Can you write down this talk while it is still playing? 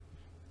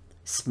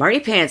Smarty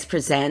Pants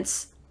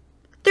presents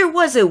There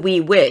Was a Wee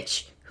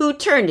Witch Who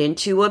Turned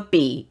Into a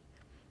Bee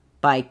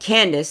by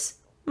Candice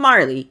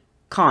Marley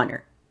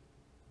Conner.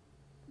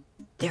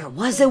 There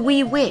was a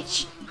wee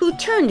witch who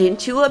turned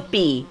into a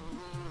bee.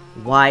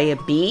 Why a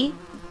bee?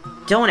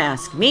 Don't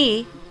ask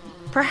me.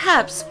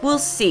 Perhaps we'll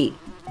see.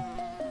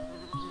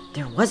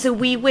 There was a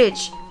wee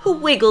witch who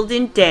wiggled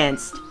and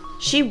danced.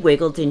 She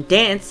wiggled and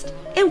danced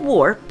and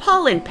wore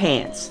pollen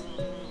pants.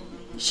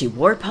 She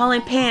wore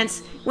pollen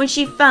pants when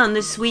she found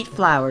the sweet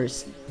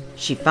flowers.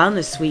 She found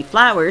the sweet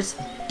flowers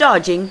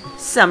dodging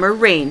summer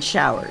rain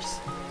showers.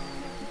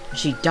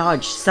 She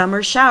dodged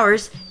summer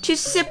showers to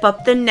sip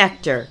up the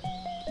nectar.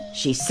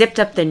 She sipped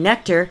up the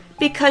nectar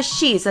because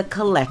she's a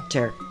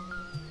collector.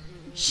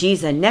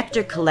 She's a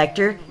nectar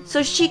collector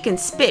so she can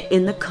spit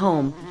in the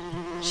comb.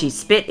 She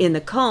spit in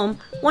the comb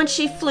when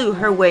she flew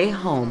her way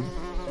home.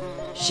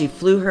 She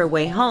flew her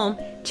way home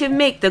to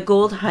make the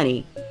gold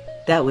honey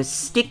that was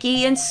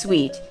sticky and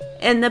sweet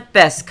and the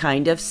best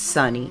kind of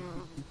sunny.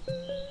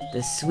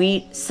 The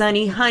sweet,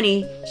 sunny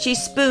honey she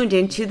spooned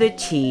into the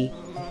tea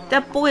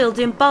that boiled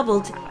and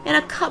bubbled in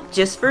a cup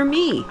just for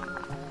me.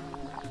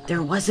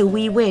 There was a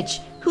wee witch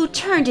who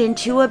turned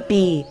into a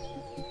bee.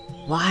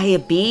 Why a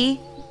bee?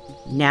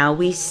 Now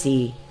we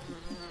see.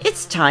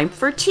 It's time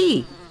for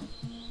tea.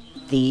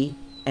 The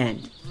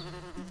end.